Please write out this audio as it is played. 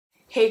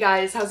Hey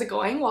guys, how's it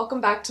going?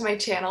 Welcome back to my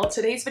channel.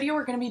 Today's video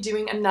we're going to be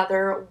doing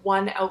another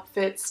one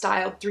outfit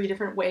styled 3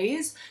 different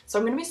ways. So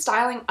I'm going to be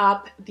styling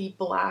up the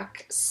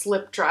black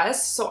slip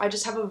dress. So I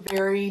just have a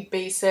very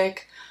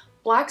basic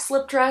black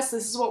slip dress.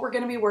 This is what we're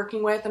going to be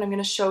working with, and I'm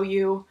going to show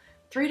you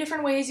 3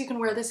 different ways you can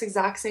wear this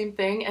exact same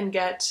thing and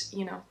get,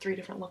 3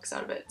 different looks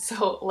out of it.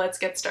 So let's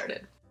get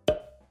started.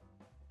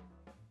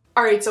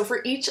 Alright, so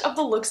for each of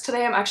the looks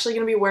today, I'm actually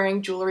going to be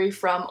wearing jewelry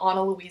from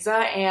Ana Luisa,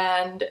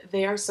 and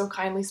they are so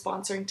kindly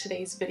sponsoring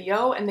today's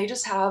video, and they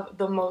just have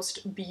the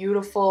most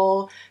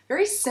beautiful,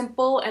 very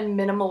simple and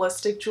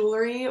minimalistic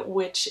jewelry,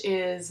 which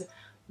is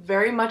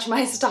very much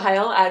my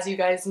style, as you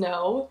guys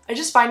know. I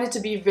just find it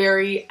to be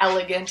very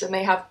elegant, and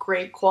they have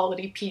great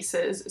quality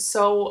pieces.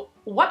 So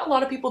what a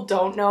lot of people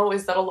don't know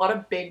is that a lot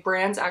of big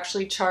brands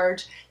actually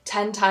charge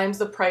 10 times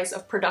the price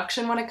of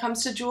production when it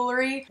comes to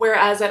jewelry,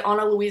 whereas at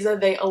Ana Luisa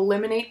they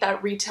eliminate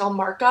that retail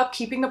markup,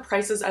 keeping the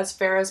prices as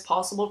fair as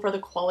possible for the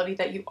quality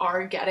that you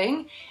are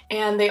getting.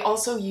 And they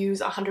also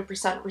use 100%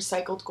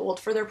 recycled gold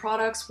for their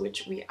products,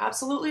 which we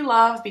absolutely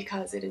love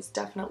because it is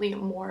definitely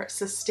more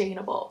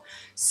sustainable.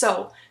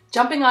 So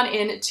jumping on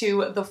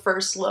into the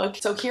first look.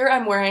 So here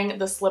I'm wearing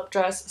the slip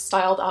dress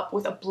styled up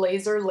with a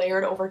blazer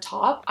layered over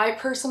top. I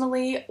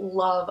personally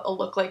love a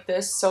look like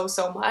this so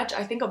much.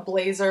 I think a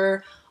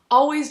blazer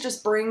always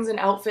just brings an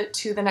outfit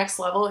to the next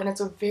level, and it's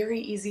a very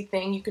easy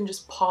thing you can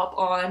just pop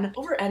on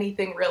over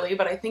anything really,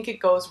 but I think it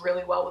goes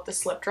really well with the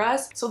slip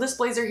dress. So this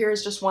blazer here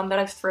is just one that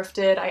I've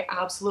thrifted. I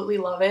absolutely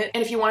love it.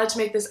 And if you wanted to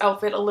make this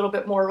outfit a little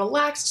bit more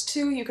relaxed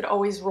too, you could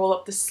always roll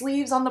up the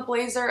sleeves on the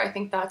blazer. I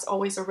think that's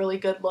always a really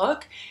good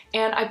look.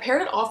 And I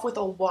paired it off with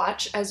a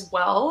watch as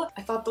well.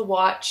 I thought the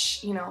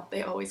watch,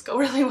 they always go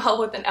really well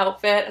with an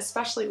outfit,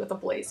 especially with a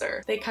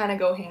blazer. They kind of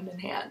go hand in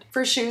hand.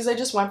 For shoes, I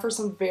just went for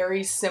some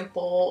very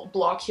simple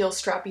block heel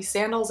strappy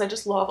sandals. I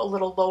just love a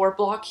little lower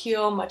block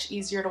heel, much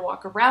easier to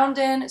walk around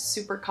in,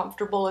 super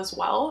comfortable as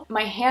well.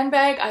 My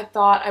handbag, I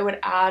thought I would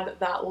add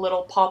that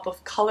little pop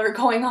of color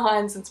going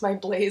on since my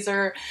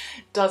blazer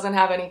doesn't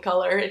have any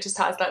color. It just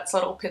has that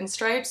subtle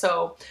pinstripe,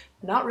 so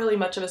not really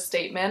much of a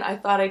statement. I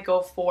thought I'd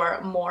go for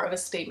more of a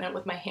statement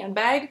with my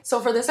handbag. So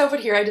for this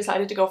outfit here, I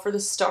decided to go for the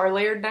star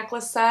layered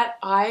necklace set.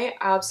 I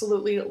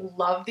absolutely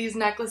love these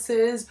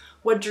necklaces.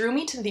 What drew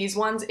me to these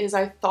ones is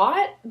I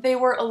thought they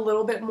were a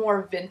little bit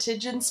more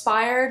vintage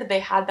inspired.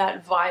 They had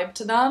that vibe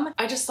to them.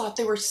 I just thought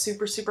they were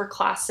super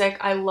classic.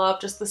 I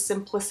love just the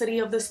simplicity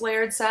of this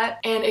layered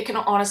set, and it can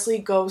honestly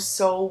go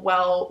so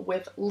well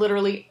with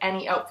literally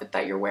any outfit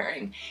that you're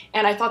wearing.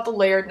 And I thought the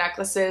layered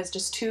necklaces,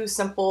 just 2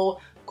 simple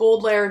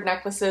gold layered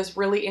necklaces,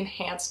 really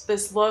enhanced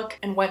this look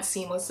and went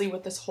seamlessly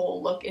with this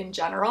whole look in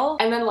general.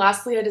 And then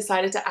lastly, I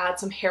decided to add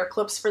some hair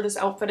clips for this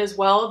outfit as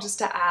well, just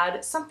to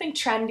add something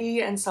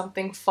trendy and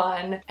something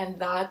fun, and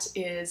that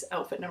is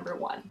outfit number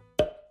 1.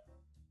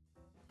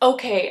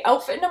 Okay,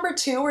 outfit number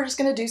 2, we're just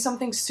gonna do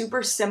something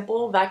super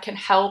simple that can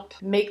help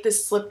make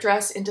this slip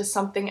dress into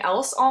something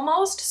else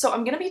almost. So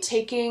I'm gonna be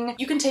taking,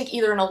 you can take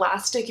either an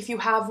elastic if you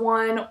have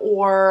one,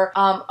 or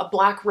a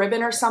black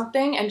ribbon or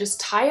something, and just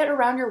tie it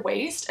around your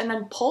waist and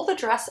then pull the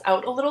dress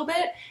out a little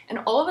bit, and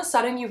all of a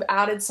sudden you've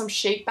added some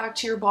shape back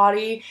to your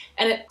body,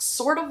 and it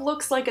sort of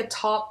looks like a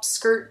top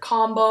skirt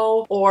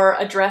combo or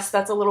a dress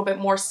that's a little bit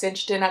more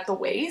cinched in at the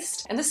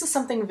waist. And this is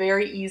something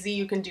very easy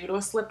you can do to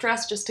a slip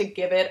dress just to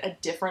give it a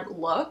different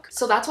look.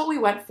 So that's what we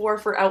went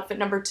for outfit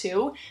number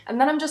 2,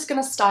 and then I'm just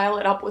gonna style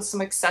it up with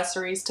some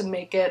accessories to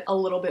make it a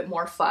little bit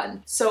more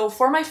fun. So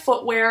for my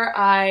footwear,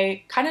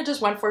 I kind of just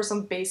went for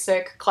some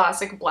basic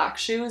classic black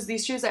shoes.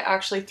 These shoes I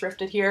actually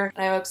thrifted here,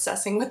 and I'm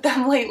obsessing with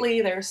them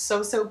lately. They're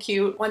so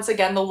cute. Once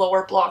again, the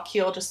lower block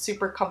heel, just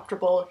super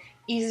comfortable,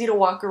 easy to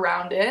walk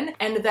around in.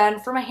 And then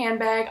for my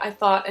handbag, I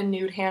thought a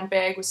nude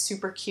handbag was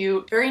super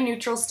cute. Very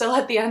neutral still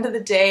at the end of the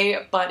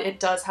day, but it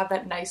does have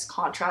that nice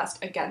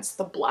contrast against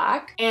the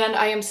black. And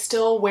I am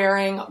still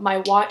wearing my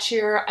watch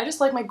here. I just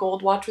like my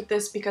gold watch with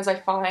this because I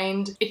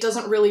find it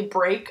doesn't really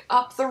break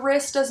up the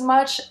wrist as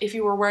much. If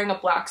you were wearing a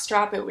black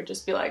strap, it would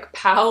just be like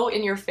pow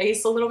in your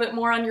face a little bit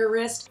more on your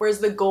wrist, whereas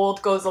the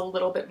gold goes a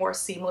little bit more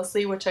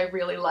seamlessly, which I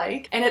really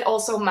like. And it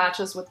also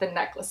matches with the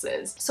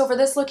necklaces. So for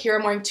this look here,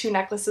 I'm wearing 2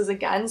 necklaces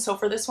again. So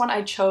for this one,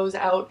 I chose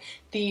out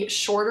the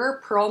shorter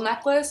pearl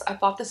necklace. I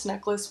thought this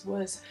necklace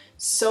was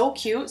so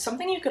cute.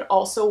 Something you could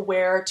also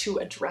wear to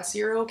a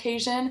dressier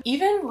occasion,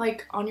 even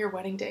like on your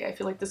wedding day. I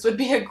feel like this would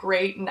be a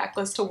great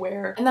necklace to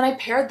wear. And then I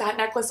paired that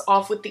necklace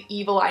off with the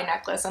evil eye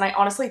necklace, and I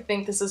honestly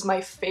think this is my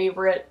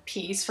favorite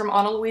piece from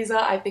Ana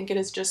Luisa. I think it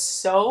is just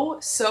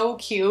so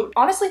cute.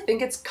 Honestly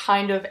think it's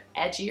kind of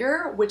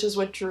edgier, which is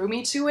what drew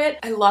me to it.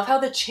 I love how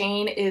the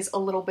chain is a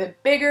little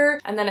bit bigger,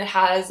 and then it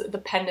has the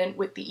pendant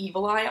with the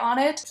evil eye on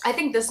it. I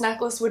think this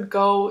necklace would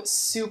go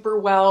super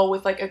well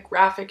with like a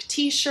graphic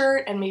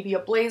t-shirt and maybe a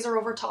blazer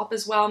over top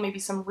as well, maybe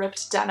some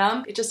ripped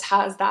denim. It just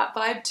has that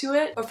vibe to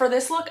it. But for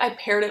this look, I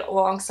paired it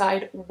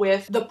alongside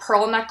with the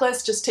pearl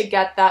necklace just to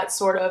get that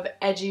sort of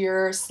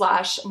edgier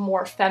slash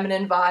more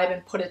feminine vibe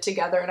and put it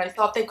together, and I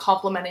thought they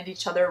complemented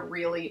each other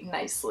really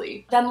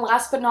nicely. Then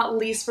last but not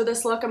least for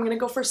this look, I'm gonna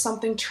go for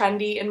something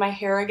trendy in my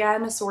hair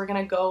again. So we're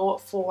gonna go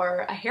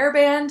for a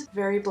hairband,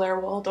 very Blair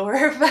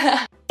Waldorf.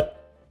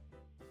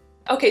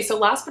 Okay, so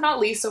last but not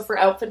least, so for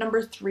outfit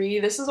number 3,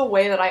 this is a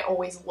way that I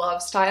always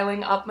love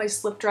styling up my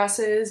slip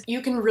dresses.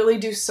 You can really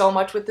do so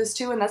much with this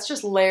too, and that's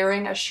just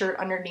layering a shirt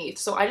underneath.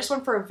 So I just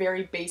went for a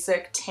very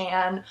basic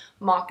tan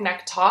mock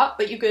neck top,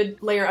 but you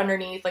could layer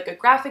underneath like a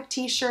graphic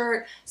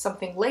t-shirt,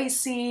 something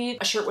lacy,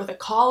 a shirt with a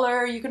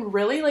collar. You can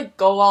really like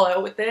go all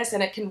out with this,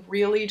 and it can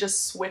really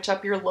just switch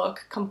up your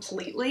look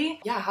completely.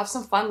 Yeah, have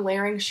some fun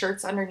layering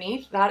shirts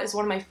underneath. That is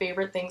one of my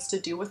favorite things to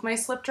do with my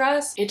slip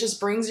dress. It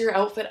just brings your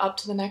outfit up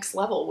to the next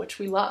level, which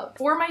we love.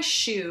 For my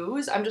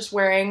shoes, I'm just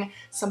wearing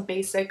some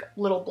basic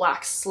little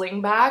black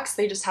slingbacks.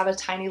 They just have a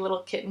tiny little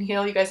kitten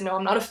heel. You guys know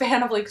I'm not a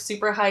fan of like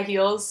super high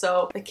heels,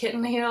 so the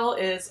kitten heel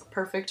is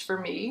perfect for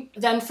me.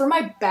 Then for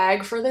my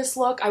bag for this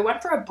look, I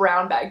went for a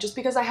brown bag just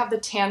because I have the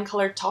tan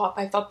colored top.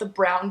 I thought the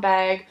brown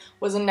bag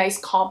was a nice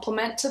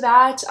complement to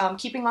that,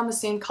 keeping on the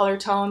same color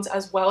tones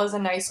as well as a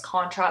nice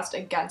contrast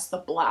against the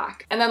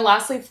black. And then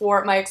lastly,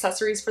 for my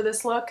accessories for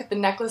this look, the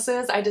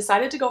necklaces, I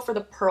decided to go for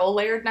the pearl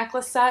layered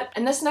necklace set,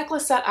 and this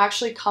necklace set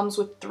actually comes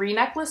with 3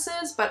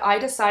 necklaces, but I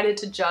decided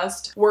to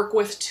just work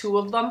with 2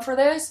 of them for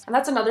this. And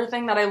that's another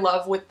thing that I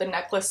love with the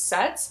necklace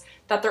sets,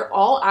 that they're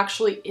all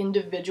actually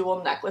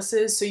individual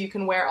necklaces, so you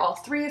can wear all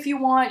 3 if you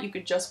want. You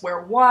could just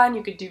wear 1,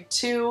 you could do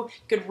 2, you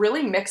could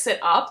really mix it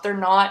up. They're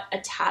not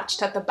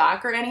attached at the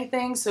back or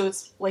anything, so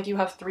it's like you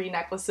have 3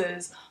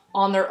 necklaces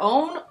on their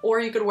own,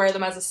 or you could wear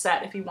them as a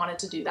set if you wanted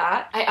to do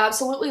that. I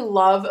absolutely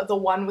love the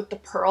one with the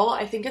pearl.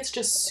 I think it's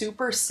just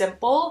super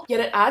simple, yet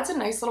it adds a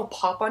nice little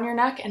pop on your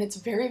neck, and it's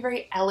very,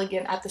 very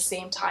elegant at the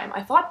same time.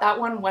 I thought that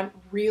one went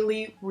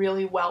really,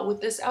 really well with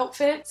this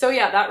outfit. So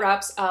yeah, that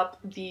wraps up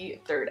the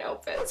 3rd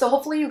outfit. So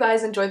hopefully you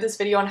guys enjoyed this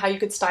video on how you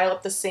could style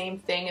up the same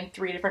thing in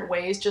 3 different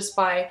ways just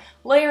by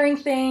layering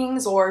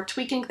things or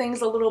tweaking things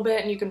a little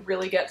bit, and you can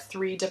really get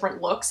 3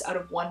 different looks out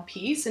of one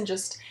piece and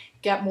just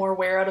get more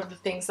wear out of the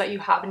things that you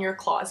have in your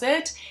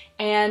closet.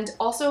 And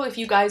also, if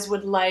you guys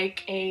would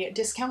like a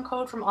discount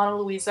code from Ana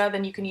Luisa,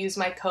 then you can use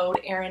my code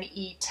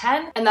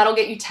ErinE10, and that'll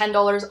get you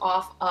 $10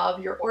 off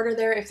of your order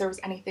there if there was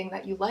anything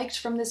that you liked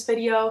from this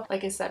video.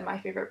 Like I said, my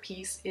favorite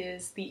piece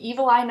is the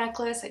evil eye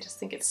necklace. I just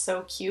think it's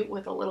so cute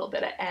with a little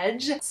bit of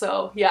edge.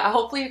 So yeah,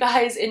 hopefully you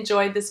guys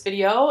enjoyed this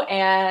video,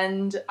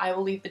 and I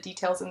will leave the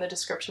details in the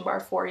description bar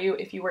for you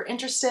if you were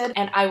interested,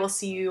 and I will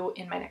see you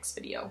in my next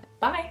video.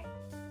 Bye!